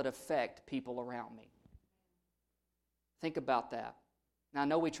 how will it affect people around me? Think about that. Now, I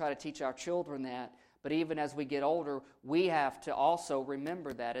know we try to teach our children that, but even as we get older, we have to also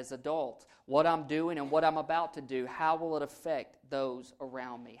remember that as adults. What I'm doing and what I'm about to do, how will it affect those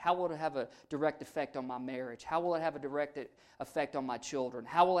around me? How will it have a direct effect on my marriage? How will it have a direct effect on my children?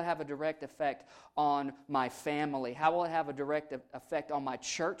 How will it have a direct effect on my family? How will it have a direct effect on my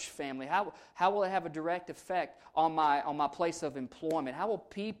church family? How will it have a direct effect on my place of employment? How will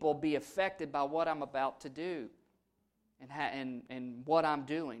people be affected by what I'm about to do and what I'm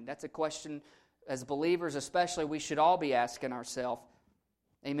doing? That's a question, as believers especially, we should all be asking ourselves.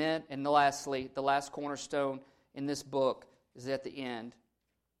 Amen? And lastly, the last cornerstone in this book is at the end.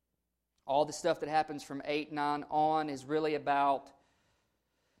 All the stuff that happens from 8, 9 on is really about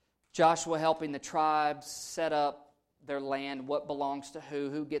Joshua helping the tribes set up their land, what belongs to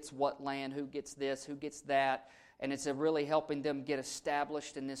who gets what land, who gets this, who gets that. And it's really helping them get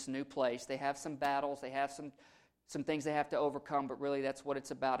established in this new place. They have some battles, they have some things they have to overcome, but really that's what it's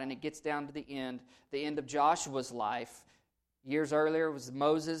about. And it gets down to the end of Joshua's life. Years earlier it was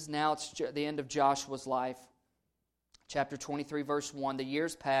Moses, now it's the end of Joshua's life. Chapter 23, verse 1, the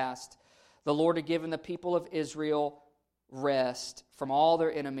years passed. The Lord had given the people of Israel rest from all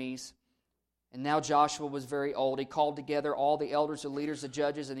their enemies. And now Joshua was very old. He called together all the elders, the leaders, the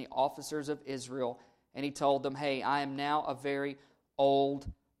judges, and the officers of Israel. And he told them, hey, I am now a very old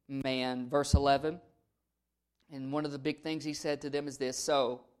man. Verse 11. And one of the big things he said to them is this: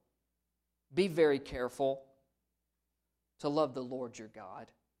 so, be very careful to love the Lord your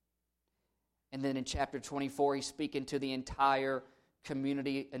God. And then in chapter 24, he's speaking to the entire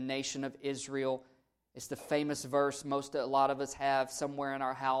community and nation of Israel. It's the famous verse a lot of us have somewhere in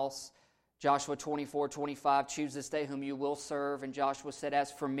our house. Joshua 24:25, choose this day whom you will serve. And Joshua said,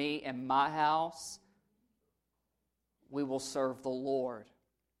 as for me and my house, we will serve the Lord.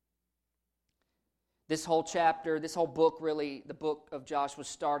 This whole chapter, this whole book really, the book of Joshua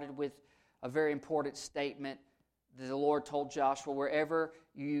started with a very important statement that the Lord told Joshua: wherever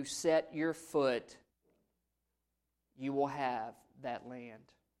you set your foot, you will have that land.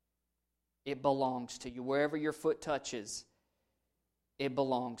 It belongs to you. Wherever your foot touches, it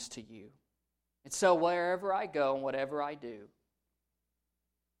belongs to you. And so wherever I go and whatever I do,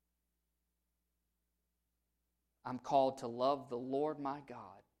 I'm called to love the Lord my God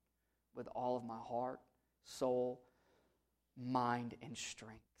with all of my heart, soul, mind, and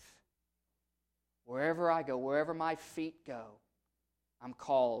strength. Wherever I go, wherever my feet go, I'm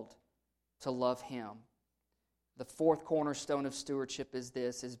called to love Him. The fourth cornerstone of stewardship is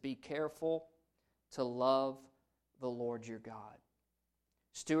this: is be careful to love the Lord your God.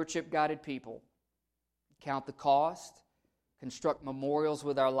 Stewardship-guided people count the cost, construct memorials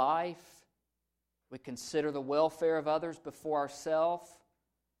with our life, we consider the welfare of others before ourselves,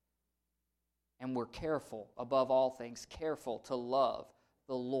 and we're careful, above all things, careful to love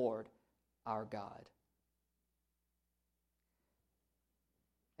the Lord our God.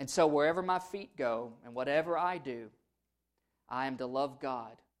 And so wherever my feet go and whatever I do, I am to love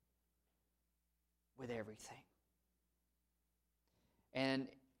God with everything. And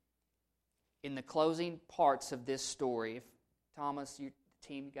in the closing parts of this story, if Thomas, your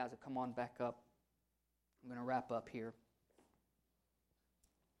team, you guys will come on back up. I'm going to wrap up here.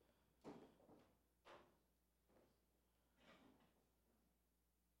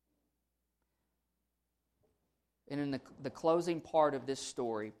 And in the closing part of this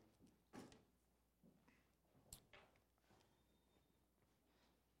story,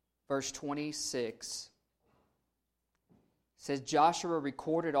 verse 26, says, Joshua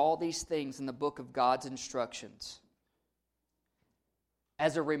recorded all these things in the book of God's instructions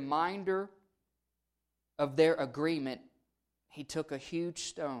as a reminder of their agreement. He took a huge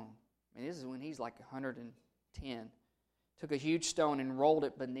stone. I mean, this is when he's like 110. Took a huge stone and rolled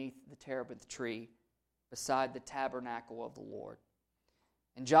it beneath the terebinth tree beside the tabernacle of the Lord.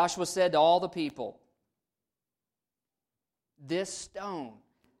 And Joshua said to all the people, this stone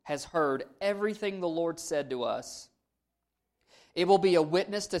has heard everything the Lord said to us. It will be a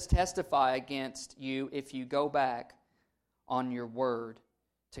witness to testify against you if you go back on your word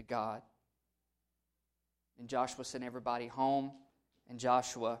to God. And Joshua sent everybody home, and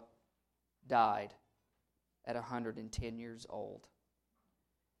Joshua died at 110 years old.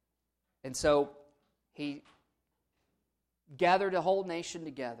 And so he gathered a whole nation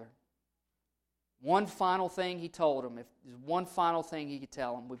together. One final thing he told them, if there's one final thing he could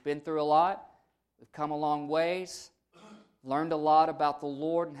tell them, we've been through a lot, we've come a long ways, learned a lot about the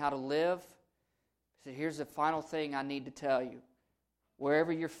Lord and how to live. He said, here's the final thing I need to tell you.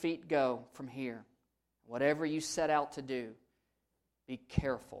 Wherever your feet go from here, whatever you set out to do, be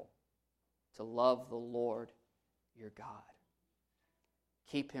careful to love the Lord your God.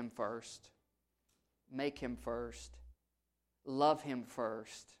 Keep Him first. Make Him first. Love Him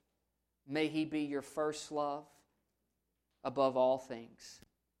first. May He be your first love above all things.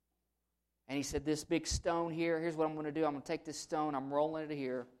 And he said, this big stone here, here's what I'm going to do. I'm going to take this stone, I'm rolling it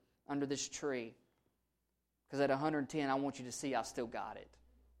here under this tree. Because at 110, I want you to see I still got it.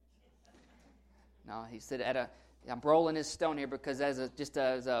 No, he said, I'm rolling this stone here because as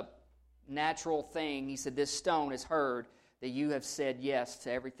a natural thing, he said, this stone has heard that you have said yes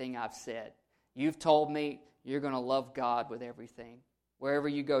to everything I've said. You've told me you're going to love God with everything. Wherever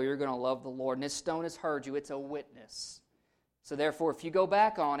you go, you're going to love the Lord. And this stone has heard you. It's a witness. So therefore, if you go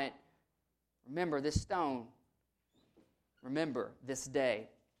back on it, remember this stone. Remember this day.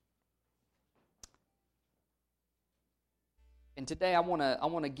 And today I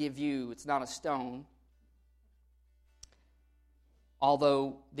want to give you, it's not a stone,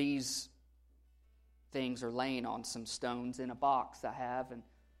 although these things are laying on some stones in a box I have. And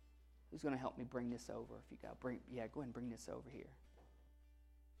who's going to help me bring this over? If you got go ahead and bring this over here.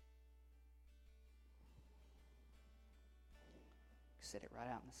 Sit it right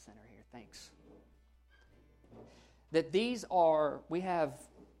out in the center here. Thanks. That these are, we have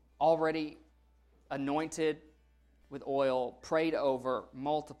already anointed with oil, prayed over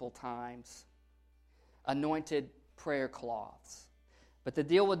multiple times, anointed prayer cloths. But the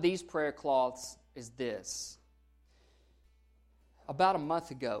deal with these prayer cloths is this. About a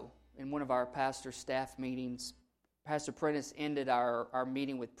month ago, in one of our pastor staff meetings, Pastor Prentice ended our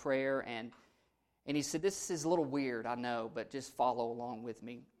meeting with prayer, and he said, this is a little weird, I know, but just follow along with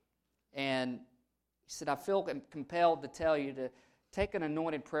me. And he said, I feel compelled to tell you to take an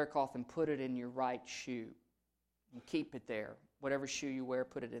anointed prayer cloth and put it in your right shoe. And keep it there. Whatever shoe you wear,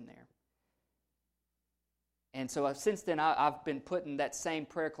 put it in there. And so since then, I've been putting that same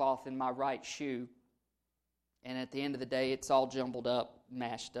prayer cloth in my right shoe. And at the end of the day, it's all jumbled up,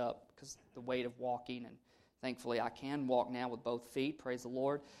 mashed up, because the weight of walking. And thankfully, I can walk now with both feet. Praise the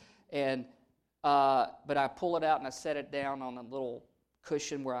Lord. And but I pull it out and I set it down on a little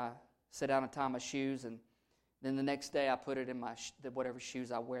cushion where I sit down and tie my shoes. And then the next day, I put it in my whatever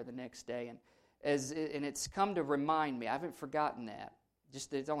shoes I wear the next day. And it's come to remind me. I haven't forgotten that.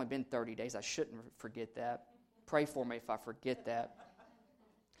 It's only been 30 days. I shouldn't forget that. Pray for me if I forget that.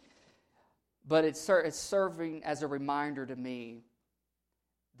 But it's serving as a reminder to me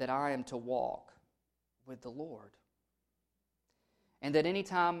that I am to walk with the Lord. And that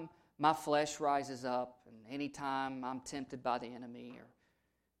anytime my flesh rises up, and anytime I'm tempted by the enemy, or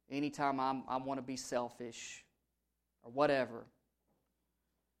anytime I want to be selfish, or whatever,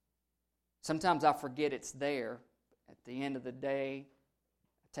 sometimes I forget it's there. At the end of the day,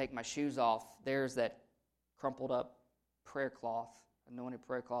 I take my shoes off. There's that crumpled up prayer cloth, anointed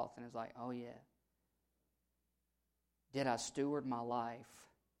prayer cloth, and it's like, oh yeah. Did I steward my life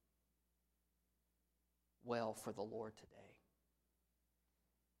well for the Lord today?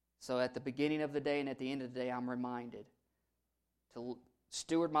 So at the beginning of the day and at the end of the day, I'm reminded to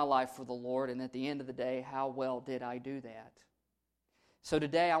steward my life for the Lord, and at the end of the day, how well did I do that? So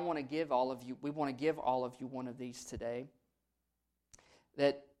today, we want to give all of you one of these today.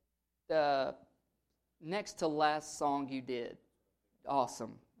 That next to last song you did,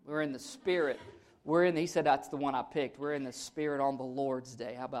 awesome. We're in the Spirit. He said that's the one I picked. We're in the Spirit on the Lord's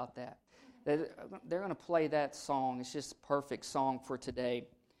Day. How about that? They're going to play that song. It's just a perfect song for today.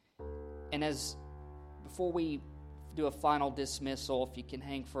 And before we do a final dismissal, if you can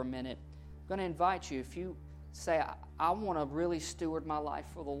hang for a minute, I'm going to invite you, if you say, I want to really steward my life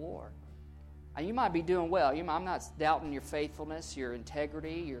for the Lord. And you might be doing well. I'm not doubting your faithfulness, your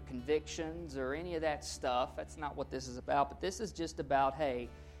integrity, your convictions, or any of that stuff. That's not what this is about. But this is just about, hey,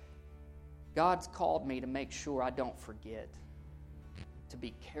 God's called me to make sure I don't forget, to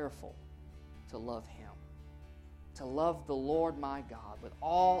be careful to love Him, to love the Lord my God with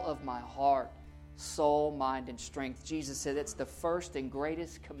all of my heart, soul, mind, and strength. Jesus said it's the first and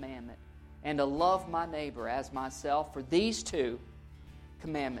greatest commandment, and to love my neighbor as myself. For these two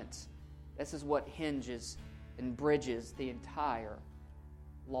commandments, this is what hinges and bridges the entire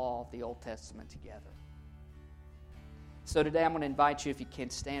law of the Old Testament together. So today I'm going to invite you, if you can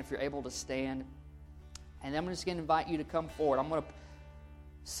stand, if you're able to stand, and I'm just going to invite you to come forward. I'm going to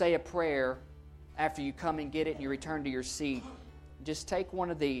say a prayer after you come and get it and you return to your seat. Just take one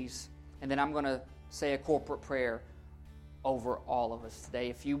of these, and then I'm going to say a corporate prayer over all of us today.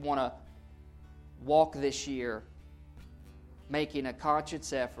 If you want to walk this year making a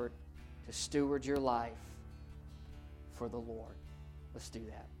conscious effort to steward your life for the Lord, let's do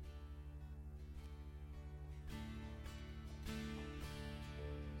that.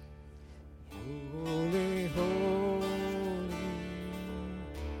 Holy, holy,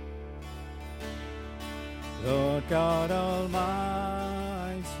 Lord God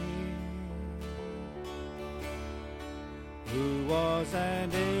Almighty, who was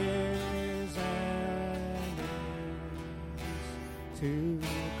and is to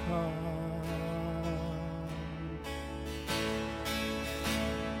come.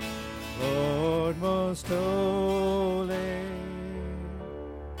 Lord most holy,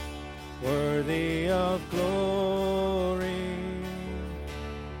 worthy of glory,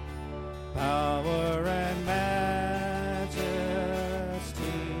 power and majesty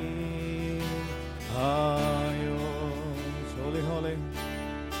are yours. Holy, holy,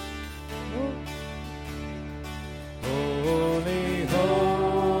 holy,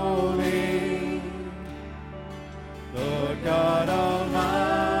 holy, Lord God Almighty,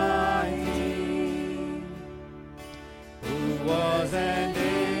 who was and is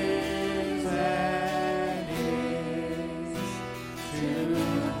to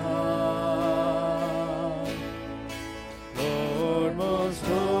come. Lord most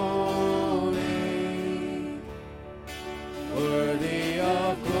holy, worthy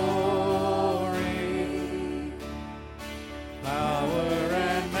of glory, power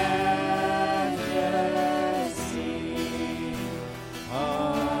and majesty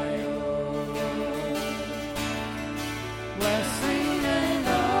are yours. Blessing and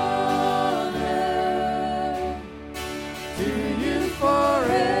honor to you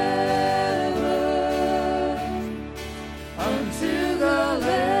forever, unto the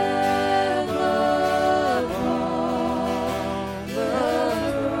Lamb upon the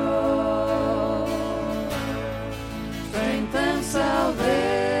throne. Strength and salvation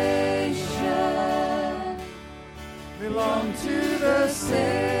belong to the Savior.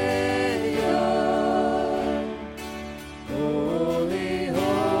 Holy,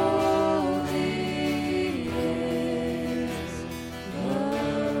 holy is the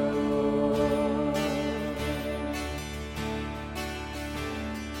Lord.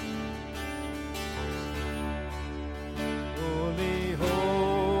 Holy,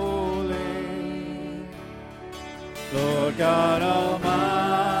 holy, Lord God Almighty,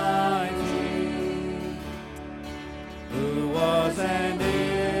 who was and is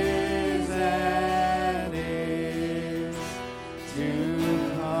to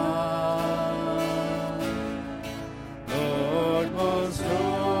come. Lord most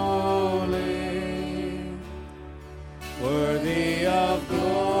holy, worthy of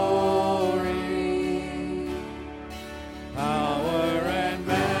glory, power and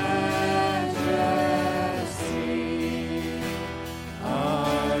majesty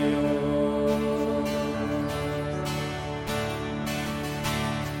are yours.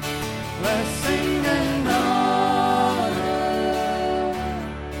 Blessing and honor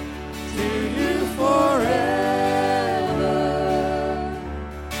to you forever,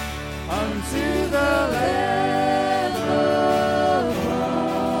 unto the Lamb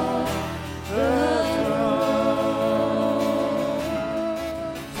upon the throne.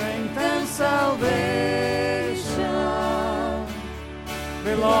 Strength and salvation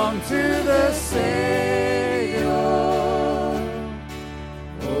belong to the Savior.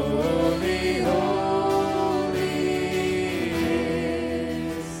 Holy, holy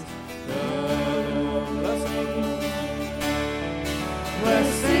is the Lord.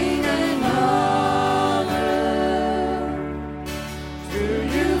 Blessing and honor to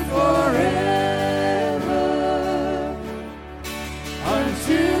you forever,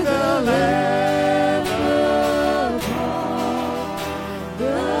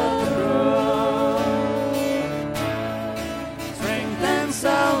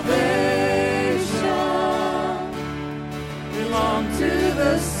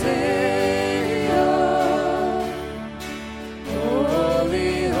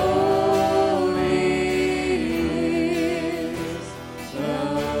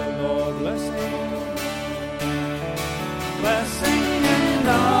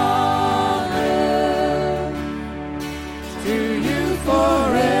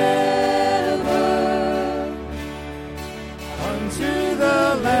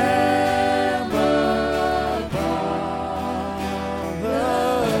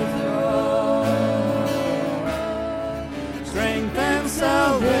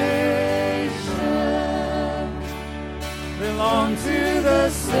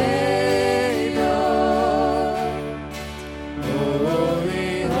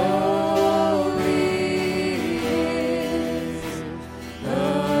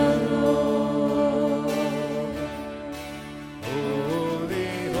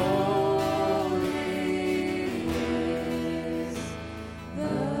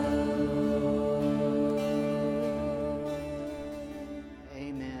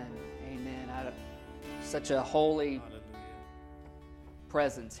 Such a holy Hallelujah.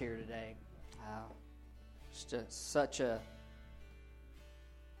 presence here today. Such a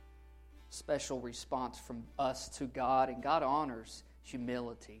special response from us to God, and God honors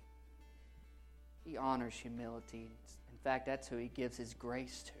humility. He honors humility. In fact, that's who He gives His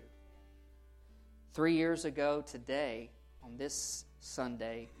grace to. 3 years ago today, on this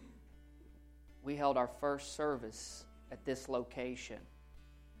Sunday, we held our first service at this location.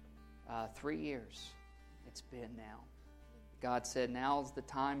 3 years it's been now. God said, now's the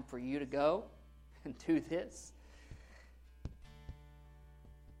time for you to go and do this.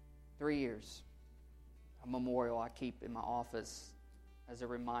 3 years. A memorial I keep in my office as a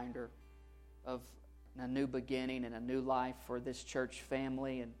reminder of a new beginning and a new life for this church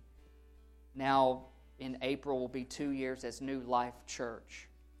family. And now in April will be 2 years as New Life Church.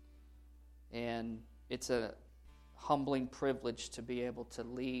 And it's a humbling privilege to be able to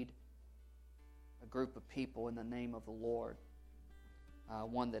lead a group of people in the name of the Lord.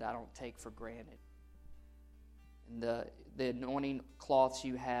 One that I don't take for granted. And the anointing cloths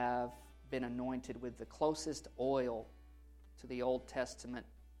you have been anointed with the closest oil to the Old Testament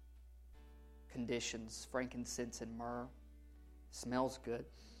conditions, frankincense and myrrh. Smells good.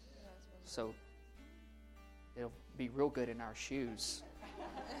 So it'll be real good in our shoes.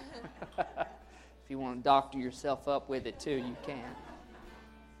 If you want to doctor yourself up with it too, you can.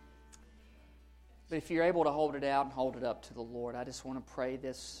 But if you're able to hold it out and hold it up to the Lord, I just want to pray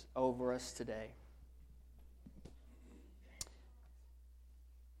this over us today.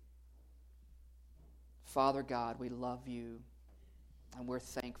 Father God, we love you, and we're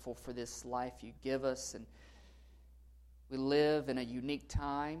thankful for this life you give us. And we live in a unique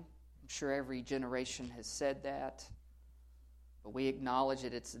time. I'm sure every generation has said that. But we acknowledge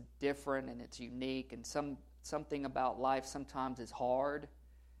that it's different and it's unique. And something about life sometimes is hard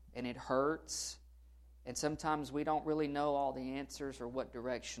and it hurts. And sometimes we don't really know all the answers or what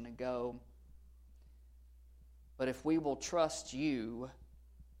direction to go. But if we will trust you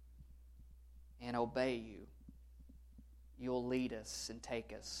and obey you, you'll lead us and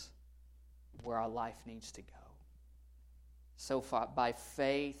take us where our life needs to go. So by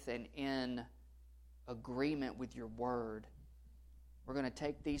faith and in agreement with your word, we're going to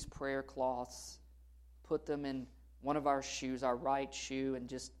take these prayer cloths, put them in one of our shoes, our right shoe, and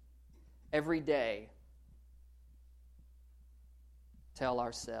just every day tell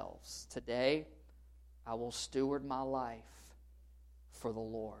ourselves, today I will steward my life for the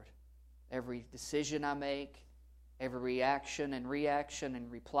Lord. Every decision I make, every reaction and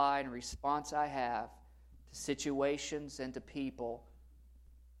reply and response I have to situations and to people,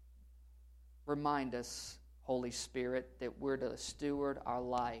 remind us, Holy Spirit, that we're to steward our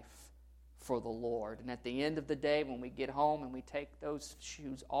life for the Lord. And at the end of the day, when we get home and we take those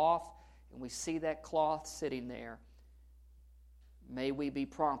shoes off and we see that cloth sitting there, may we be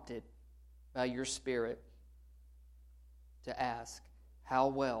prompted by your Spirit to ask, how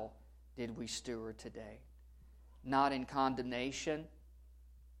well did we steward today? Not in condemnation,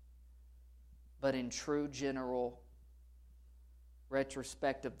 but in true general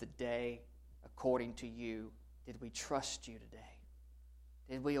retrospect of the day, according to you. Did we trust you today?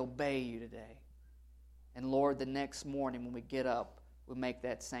 Did we obey you today? And Lord, the next morning when we get up, we make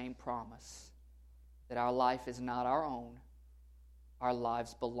that same promise that our life is not our own. Our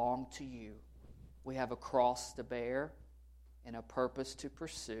lives belong to you. We have a cross to bear and a purpose to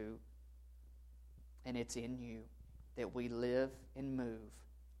pursue, and it's in you that we live and move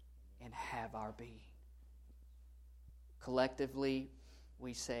and have our being. Collectively,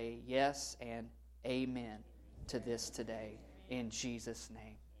 we say yes and amen to this today in Jesus'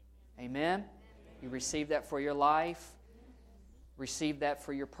 name. Amen? You receive that for your life. Receive that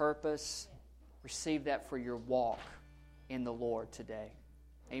for your purpose. Receive that for your walk in the Lord today.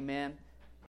 Amen.